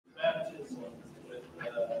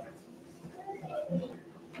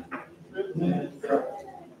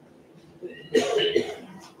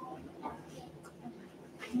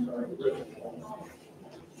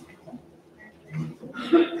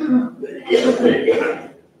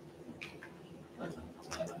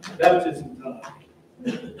Baptism time.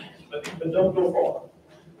 But don't go far.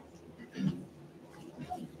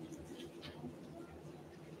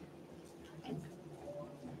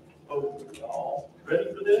 Oh, y'all.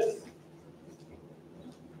 Ready for this?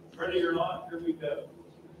 Ready or not? Here we go.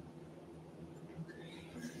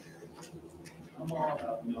 Come on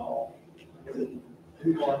up, y'all.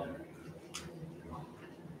 Who's on?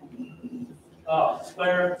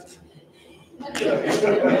 Claire.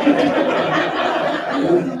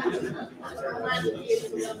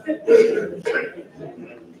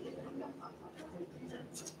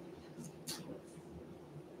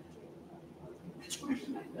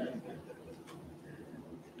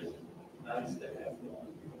 Nice to have you on.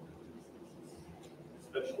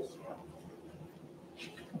 Special song.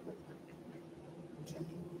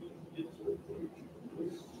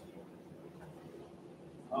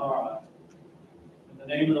 All right. In the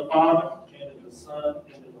name of the Father, and of the Son,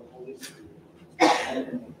 and of the Holy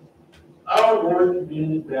Spirit. Our Lord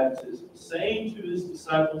commanded baptism, saying to his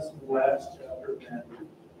disciples in the last chapter of Matthew,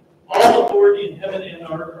 all authority in heaven and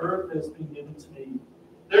on earth has been given to me.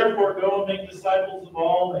 Therefore, go and make disciples of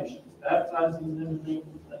all nations, baptizing them in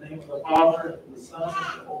the name of the Father, and of the Son, and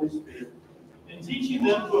of the Holy Spirit, and teaching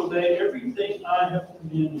them to obey everything I have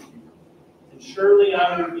commanded you. And surely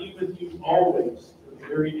I will be with you always, to the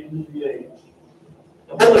very end of the age.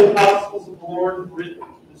 The holy apostles of the Lord have written,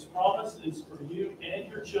 this promise is for you and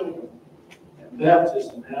your children, and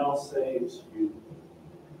baptism now saves you.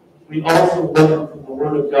 We also learn from the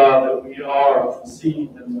Word of God that we are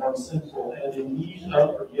conceived and more sinful and in need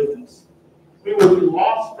of forgiveness. We would be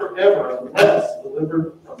lost forever unless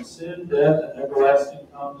delivered from sin, death, and everlasting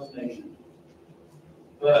condemnation.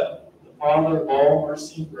 But the Father of all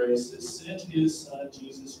mercy and grace has sent his Son,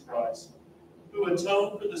 Jesus Christ, who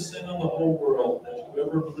atoned for the sin of the whole world, that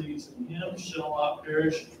whoever believes in him shall not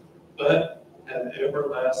perish, but have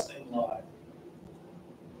everlasting life.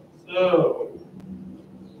 So,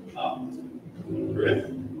 Griff,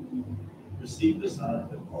 receive the sign of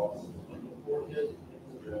the cross on the forehead and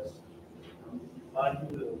the breast.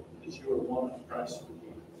 Remind you that you are one of Christ's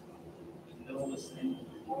redeemed. And know the same.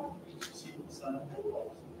 Receive the sign of the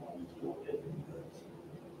cross on the forehead and the breast.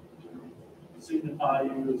 Signify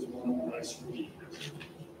you as one of Christ's redeemed.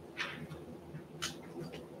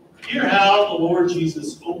 Hear how the Lord Jesus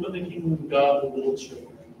opened the kingdom of God to little children.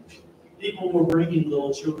 People were bringing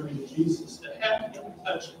little children to Jesus to have him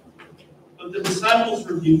touch them. But the disciples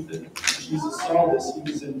rebuked them. When Jesus saw this, he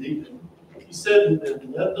was indignant. He said to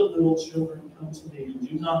them, let the little children come to me, and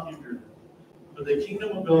do not hinder them. For the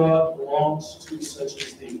kingdom of God belongs to such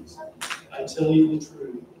as these. I tell you the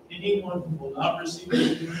truth. Anyone who will not receive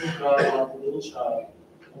the kingdom of God like a little child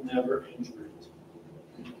will never enter it.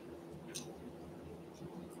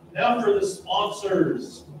 Now for the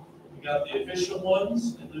sponsors. We got the official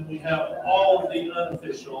ones, and then we have all of the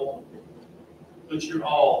unofficial, but you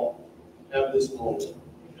all have this goal,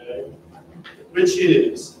 okay? Which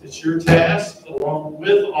is, it's your task, along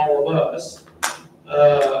with all of us,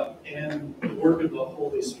 and the work of the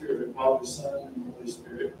Holy Spirit, Father, Son, and Holy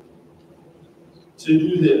Spirit, to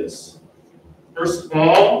do this. First of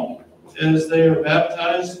all, as they are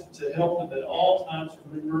baptized, to help them at all times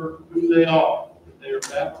remember who they are. That they are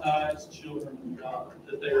baptized children of God,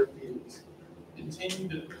 that they are kids. Continue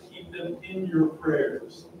to keep them in your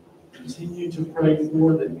prayers. Continue to pray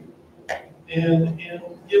for them. And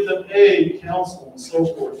give them aid, counsel, and so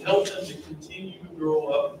forth. Help them to continue to grow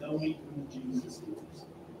up knowing who Jesus is.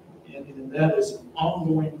 And that is an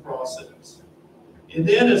ongoing process. And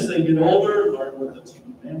then as they get older, learn what the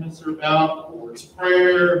Ten Commandments are about, the Lord's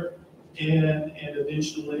Prayer, and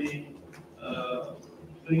eventually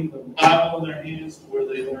putting the Bible in their hands where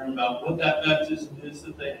they learn about what that baptism is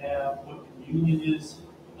that they have, what communion is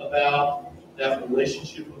about, that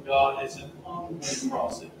relationship with God. Is an ongoing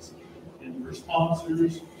process. And for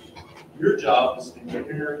sponsors, your job is to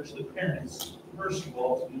encourage the parents, first of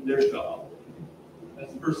all, to do their job.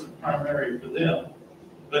 That's first primary for them.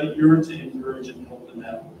 But you're to encourage and help them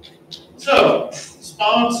out. So,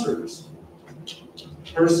 sponsors.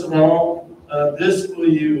 First of all, this will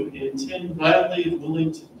you intend gladly and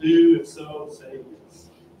willing to do? If so, say yes.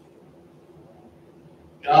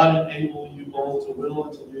 God enable you both to will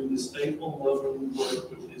and to do this faithful and loving work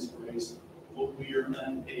with his grace, what we are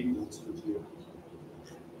unable to do.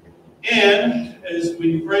 And as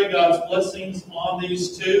we pray God's blessings on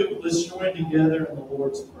these two, let's join together in the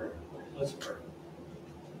Lord's Prayer. Let's pray.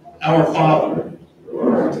 Our Father, who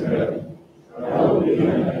art in heaven, hallowed be thy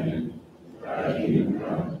name. Thy kingdom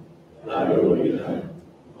come, thy will be done,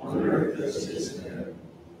 on earth as it is in heaven.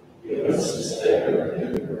 Give us this day our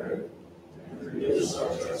daily bread, and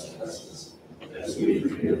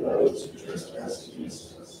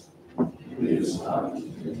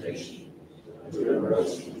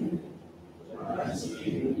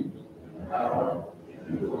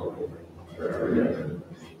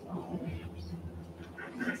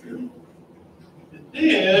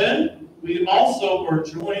then we also are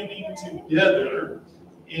joining together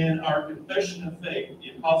in our confession of faith,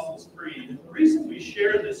 the Apostles' Creed. And the reason we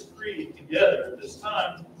share this creed together at this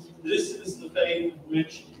time, this is the faith in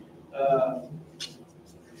which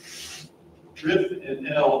Griff and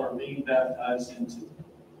Elle are being baptized into.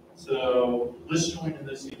 So let's join in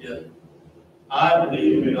this together. I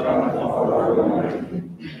believe in God the Father Almighty,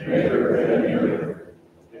 maker of heaven and earth,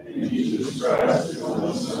 and in Jesus Christ, his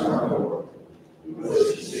only Son, our Lord, who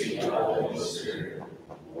was conceived by the Holy Spirit,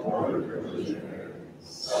 born of the Virgin Mary,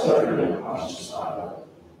 suffered in Pontius Pilate,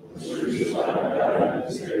 was crucified and died in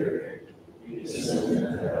his grave. He descended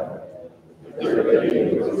into hell. The third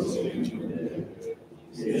day he rose again from the dead.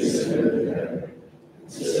 He ascended into heaven,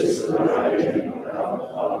 and sits at the right hand of God the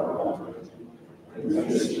Father Almighty. And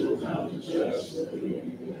this will come to judge the living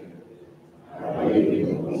and the dead. I believe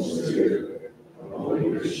in the Holy Spirit, the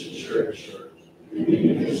Holy Christian Church, the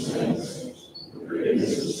communion of saints, the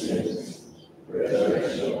forgiveness of sins, the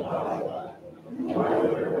resurrection of life, and the life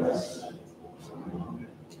everlasting.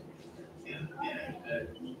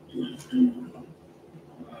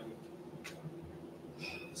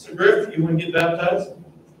 So, Griff, you want to get baptized?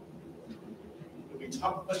 Did we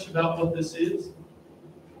talk much about what this is?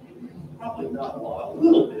 Probably not a lot, a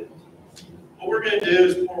little bit. What we're going to do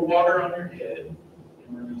is pour water on your head,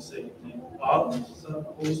 and we're going to say, in the name of the Father, the Son, and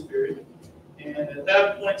the Holy Spirit. And at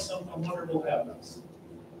that point, something wonderful happens.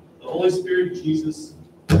 The Holy Spirit, Jesus,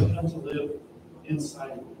 comes to live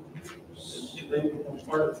inside of you. They become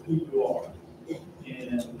part of who you are,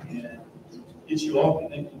 and get you all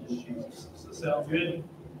connected to Jesus. Does that sound good?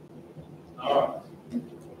 All right.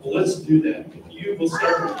 Well, let's do that. You will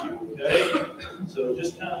start with you, okay? So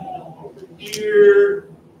just kind of come over here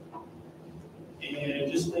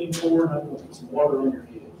and just lean forward. I'm going to put some water on your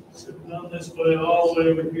head. So come this way, all the way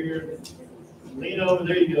over here. Lean over.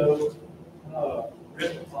 There you go.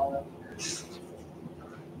 Griff and Father,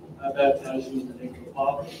 I baptize you in the name of the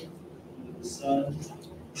Father, and of the Son,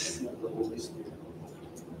 and of the Holy Spirit.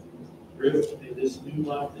 Griff, may this new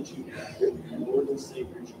life that you have, the Lord and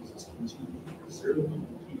Savior Jesus, continue to preserve you and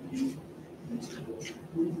keep you into the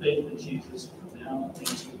true faith in Jesus from now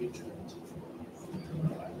into eternity.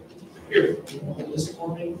 Here, you want this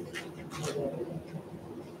for me?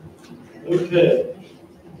 Okay.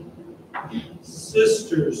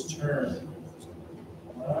 Sister's turn.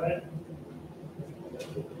 All right.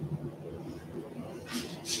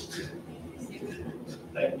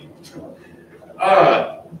 Thank you. All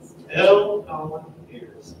right. Elle,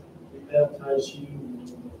 Ayers. We baptize you in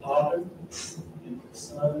the name of the Father, and the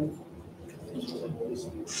Son, and the Holy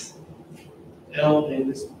Spirit. Elle, may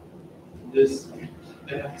this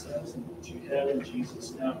baptizing that you have in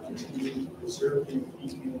Jesus now continue to preserve you and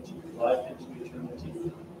keep you into your life into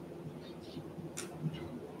eternity.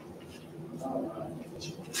 All right.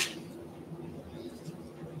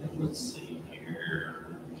 Let's see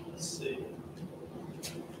here. Let's see.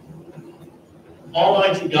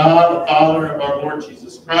 Almighty God, the Father of our Lord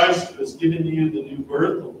Jesus Christ, who has given you the new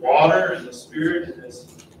birth of water and the Spirit, and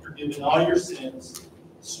has forgiven all your sins,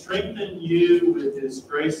 strengthen you with his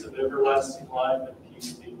grace of everlasting life, and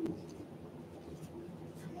peace be with you.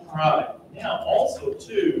 All right. Now, also,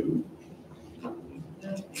 too, we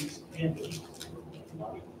have these candles.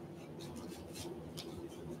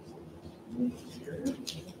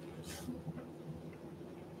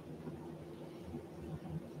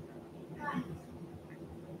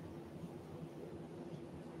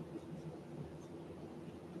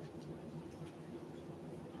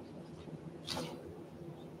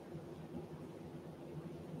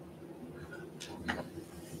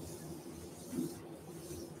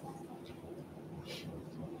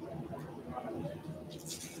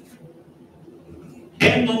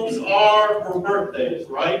 Candles are for birthdays,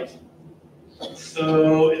 right?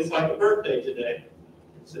 So it's like a birthday today.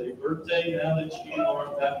 It's a birthday now that you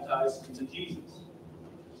are baptized into Jesus.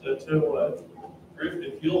 So tell you what, Griff,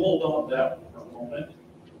 if you'll hold on to that one for a moment.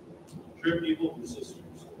 Griff, you hold your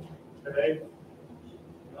sisters. Okay?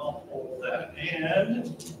 I'll hold that.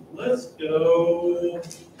 And let's go.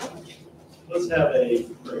 Let's have a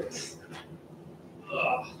prayer.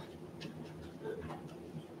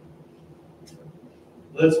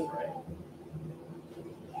 Let's pray.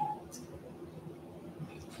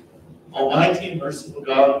 Almighty and merciful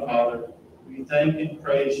God and Father, we thank and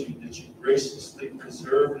praise you that you graciously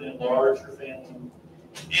preserve and enlarge your family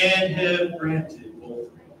and have granted both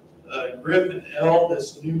Griff and Elle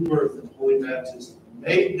this new birth and holy baptism,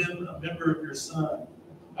 made them a member of your Son,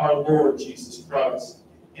 our Lord Jesus Christ,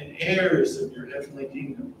 and heirs of your heavenly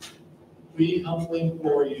kingdom. we humbly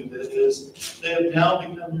implore you that as they have now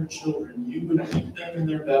become your children, you would keep them in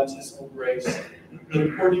their baptismal grace, that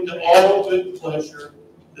according to all good pleasure,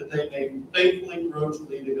 that they may faithfully grow to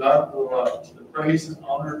lead a godly life, to the praise and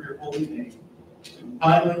honor of your holy name, and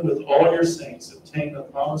finally, with all your saints, obtain the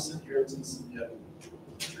promised inheritance in heaven,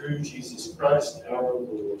 through Jesus Christ our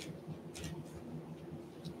Lord.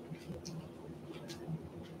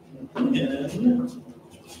 And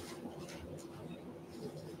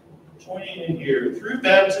joining in here, through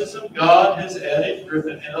baptism, God has added Griff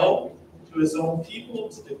and Elle to his own people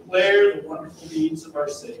to declare the wonderful deeds of our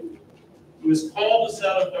Savior, who has called us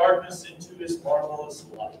out of darkness into his marvelous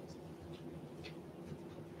light.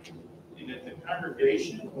 And if the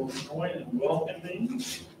congregation will join in welcoming,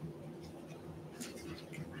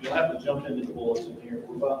 you'll have to jump into the bulletin here.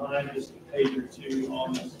 We're behind just a page or two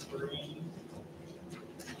on the screen.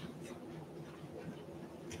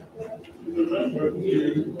 Remember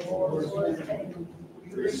you, Lord,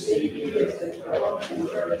 receive you as the fellow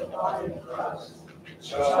and body of Christ,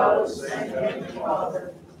 child of the same Heavenly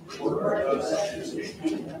Father, work us as his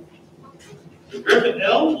kingdom. Griff and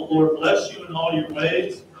Elle, the Lord bless you in all your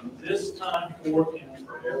ways, from this time forth and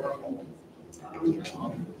forevermore.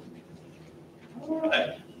 All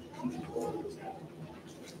right.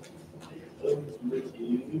 With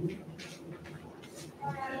you.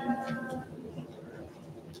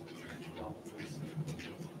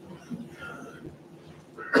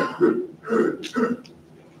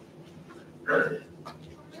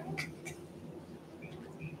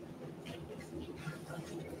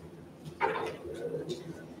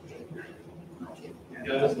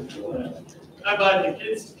 Guys, I invite the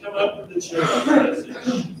kids to come up with the children's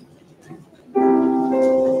message.